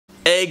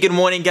Hey, good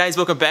morning guys,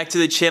 welcome back to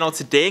the channel.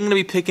 Today I'm going to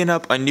be picking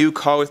up a new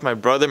car with my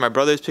brother. My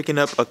brother is picking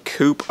up a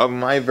coupe of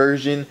my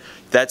version.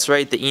 That's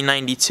right, the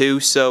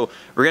E92. So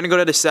we're going to go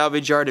to the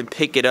salvage yard and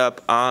pick it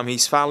up.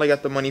 He's finally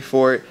got the money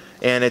for it,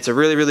 and it's a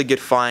really good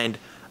find.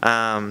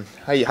 How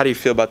do you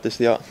feel about this,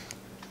 y'all?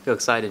 I feel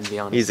excited, to be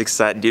honest. He's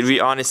excited, dude. We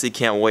honestly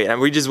can't wait.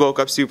 And we just woke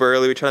up super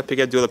early. We're trying to pick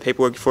up, do all the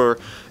paperwork before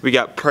we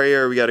got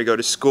prayer. We got to go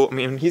to school. I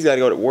mean, he's got to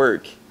go to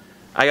work.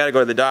 I got to go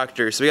to the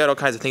doctor. So we got all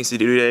kinds of things to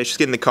do today. Let's just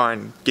get in the car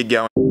and get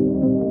going.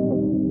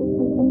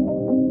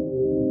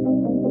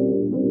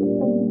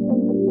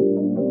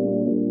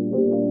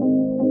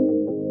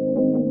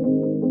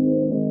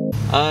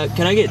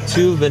 Can I get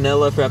 2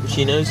 vanilla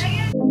frappuccinos?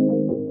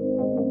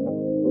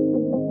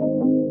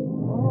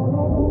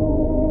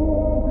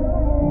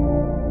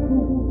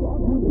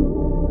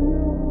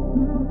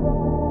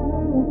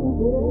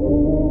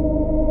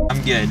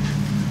 I'm good.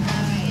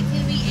 It's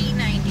gonna be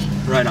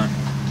E90. Right on.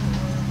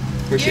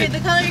 The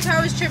color of your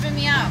car was tripping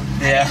me out.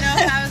 Yeah. I didn't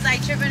know if I was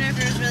like tripping if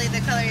it was really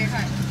the color of your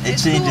car. It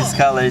changes cool.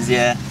 colors,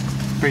 yeah.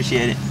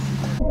 Appreciate it.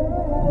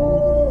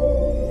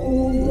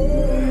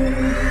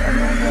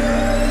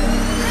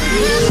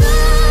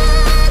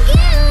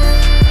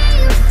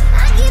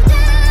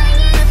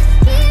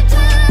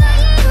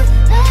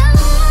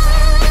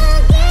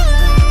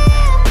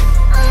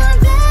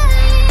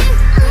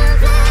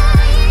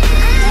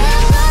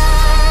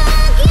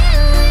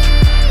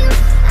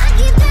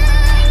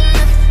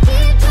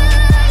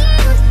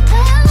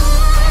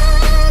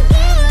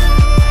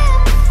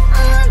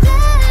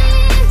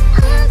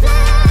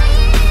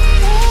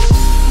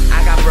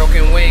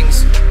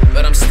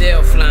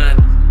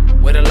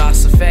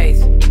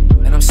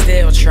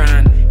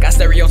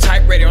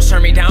 Stereotype radios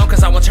turn me down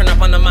cause I won't turn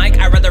up on the mic.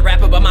 I'd rather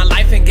rap about my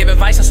life and give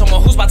advice to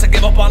someone who's about to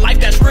give up on life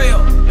that's real.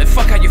 Then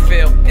fuck how you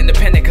feel,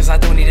 independent cause I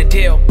don't need a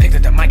deal. Picked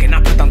up the mic and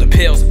I put down the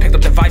pills. Picked up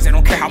the vibes, I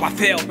don't care how I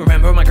feel.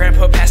 Remember my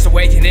grandpa passed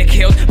away and it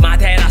killed my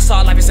dad. I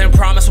saw life is in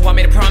promise, so I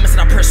made a promise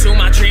and I pursue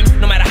my dreams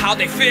no matter how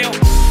they feel.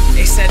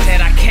 They said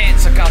that I can't,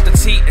 took out the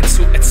T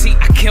into a T,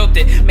 I killed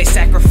it. Made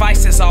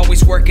sacrifices,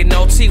 always working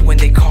OT. When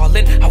they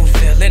callin', I was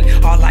feeling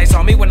all eyes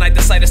on me when I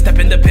decide to step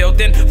in the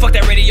building. Fuck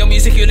that radio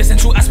music you listen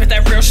to, I spit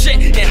that real shit.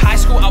 In high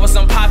school I was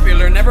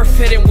unpopular, never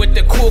fit in with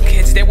the cool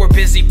kids. They were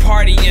busy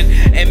partying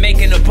and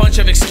making a bunch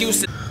of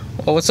excuses.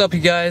 Well, what's up you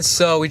guys?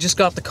 So we just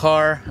got the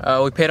car,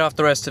 we paid off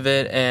the rest of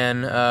it,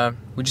 and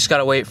we just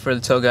gotta wait for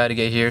the tow guy to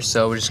get here.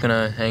 So we're just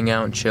gonna hang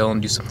out and chill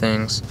and do some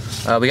things.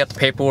 We got the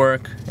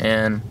paperwork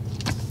and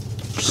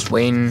just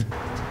waiting.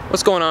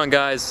 What's going on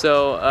guys?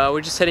 So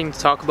we're just heading to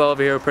Taco Bell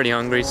over here. We're pretty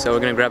hungry, so we're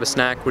gonna grab a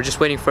snack. We're just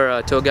waiting for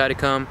a tow guy to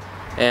come,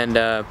 and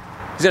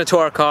he's gonna tow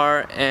our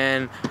car,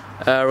 and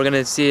we're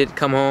gonna see it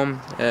come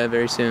home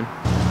very soon.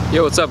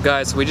 Yo, what's up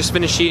guys? So we just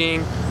finished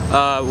eating.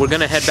 We're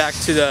gonna head back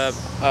to the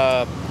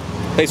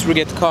place where we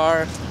get the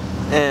car,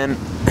 and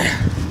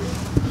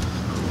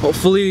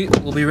hopefully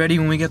we'll be ready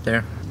when we get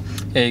there.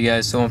 Hey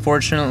guys, so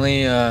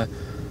unfortunately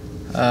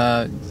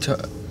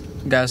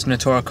guy's gonna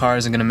tow our car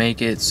isn't gonna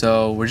make it,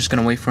 so we're just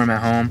gonna wait for him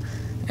at home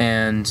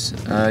and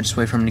just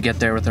wait for him to get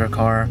there with our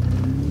car.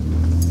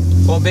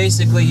 Well,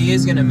 basically he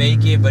is gonna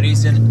make it, but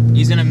he's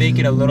gonna make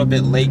it a little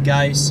bit late,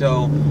 guys.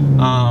 So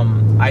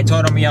I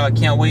told him, yeah, I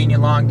can't wait any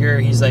longer.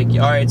 He's like, all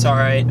right, it's all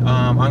right.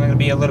 I'm gonna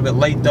be a little bit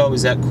late though.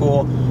 Is that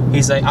cool?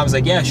 He's like, I was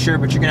like, yeah, sure,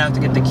 but you're gonna have to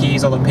get the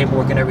keys, all the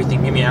paperwork and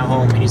everything. Meet me at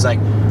home. And he's like,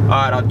 all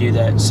right, I'll do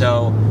that.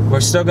 So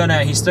he's still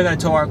gonna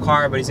tow our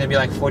car, but he's gonna be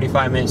like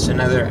 45 minutes to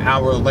another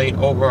hour late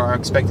over our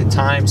expected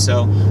time.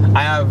 So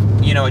I have,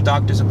 you know, a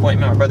doctor's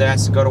appointment. My brother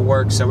has to go to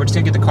work, so we're just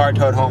gonna get the car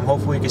towed home.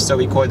 Hopefully we can still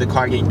record the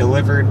car getting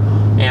delivered,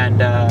 and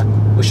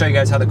we'll show you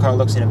guys how the car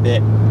looks in a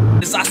bit.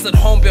 As I stood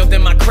home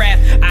building my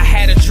craft, I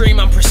had a dream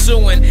I'm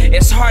pursuing.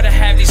 It's hard to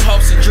have these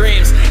hopes and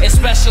dreams,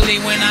 especially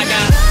when I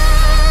got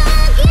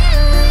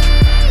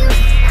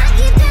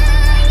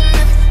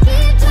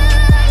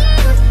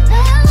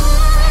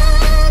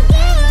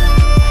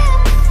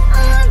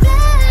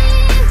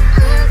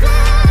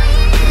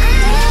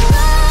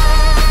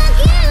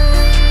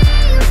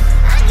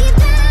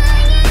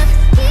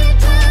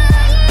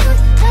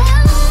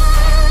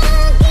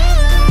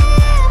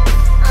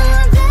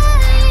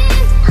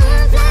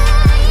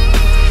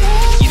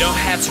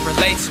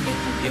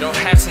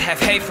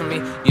hate for me.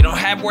 You don't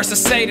have words to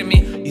say to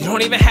me. You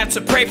don't even have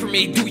to pray for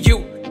me, do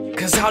you?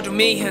 Cause I'll do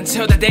me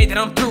until the day that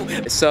I'm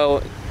through.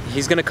 So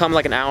he's gonna come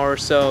like an hour or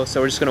so, so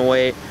we're just gonna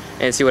wait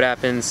and see what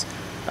happens.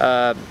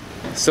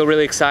 Still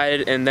really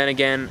excited, and then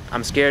again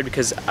I'm scared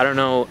because I don't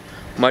know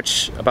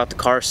much about the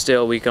car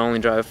still. We can only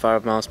drive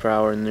 5 miles per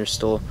hour, and there's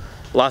still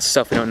lots of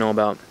stuff we don't know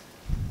about.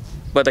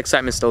 But the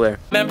excitement's still there.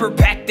 Remember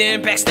back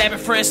then, backstabbing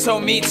friends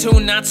told me to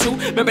not to.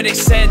 Remember they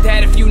said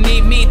that if you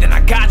need me, then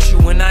I got you.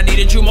 When I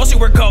needed you, most you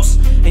were ghosts,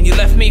 and you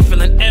left me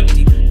feeling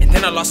empty. And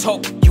then I lost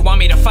hope. You want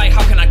me to fight,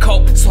 how can I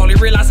cope? Slowly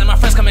realizing my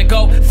friends come and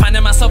go,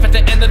 finding myself myself at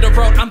the end of the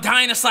road. I'm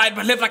dying inside,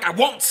 but live like I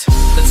won't.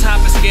 The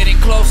top is getting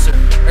closer,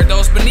 or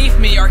those beneath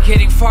me are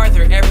getting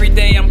farther. Every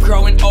day I'm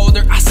growing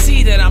older. I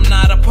see that I'm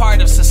not a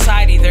part of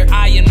society. They're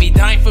eyeing me,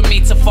 dying for me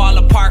to fall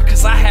apart.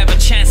 Cause I have a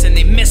chance and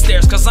they miss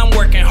theirs, cause I'm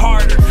working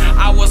harder.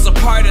 I was a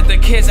part of the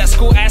kids at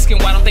school asking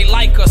why don't they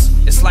like us.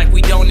 It's like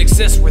we don't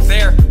exist, we're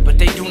there, but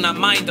they do not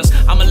mind us.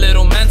 I'm a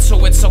little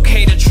mental, it's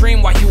okay to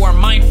dream while you are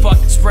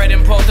mindfucked.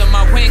 Spreading both of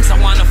my wings, I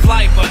wanna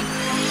fly, but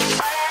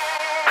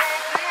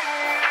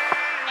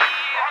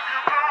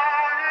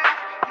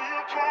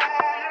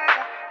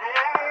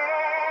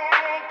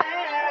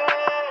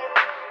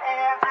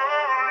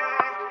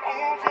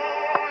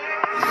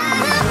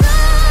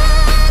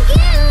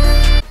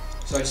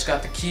so I just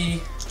got the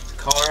key, the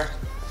car.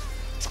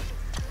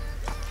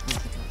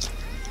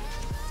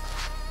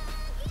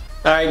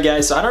 Alright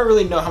guys, so I don't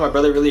really know how my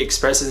brother really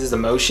expresses his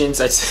emotions.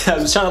 I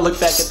was trying to look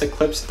back at the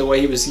clips, the way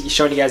he was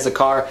showing you guys the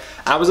car.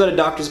 I was at a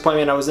doctor's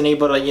appointment, I wasn't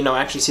able to, you know,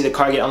 actually see the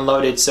car get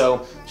unloaded,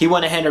 so he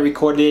went ahead and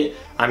recorded it.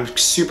 I'm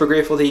super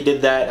grateful that he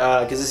did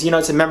that, because you know,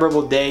 it's a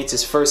memorable day, it's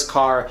his first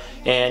car,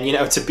 and you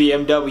know, it's a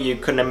BMW,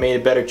 couldn't have made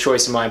a better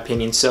choice in my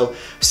opinion. So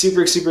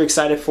super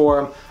excited for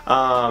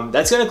him.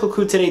 That's gonna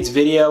conclude today's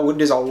video.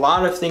 There's a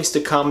lot of things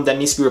to come that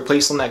needs to be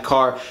replaced on that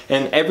car,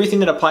 and everything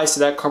that applies to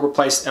that car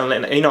applies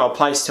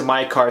to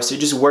my car. So it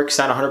just works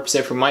out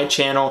 100% for my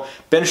channel,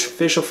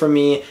 beneficial for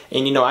me,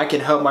 and you know, I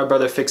can help my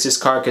brother fix this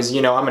car because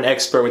you know, I'm an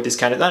expert with this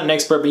kind of, not an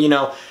expert, but you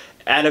know,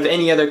 out of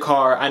any other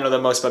car, I know the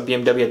most about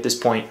BMW at this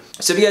point.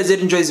 So if you guys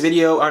did enjoy this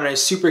video, I'm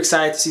super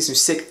excited to see some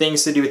sick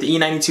things to do with the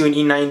E92 and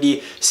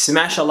E90.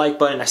 Smash that like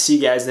button. I see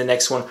you guys in the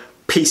next one.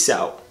 Peace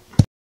out.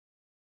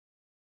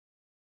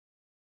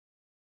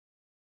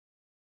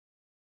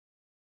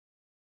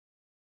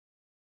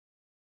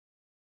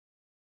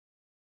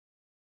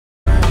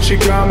 She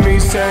got me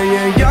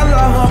saying,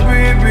 Yalla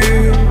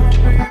habibi,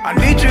 I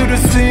need you to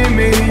see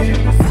me.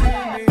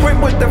 Quit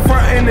with the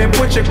frontin' and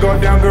put your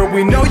guard down, girl,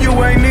 we know you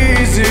ain't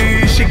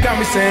easy. She got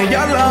me saying,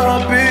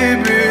 Yalla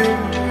habibi,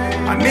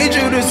 I need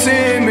you to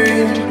see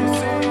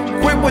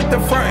me. Quit with the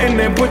frontin'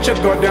 and put your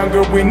guard down,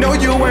 girl, we know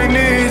you ain't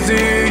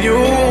easy, you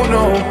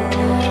know.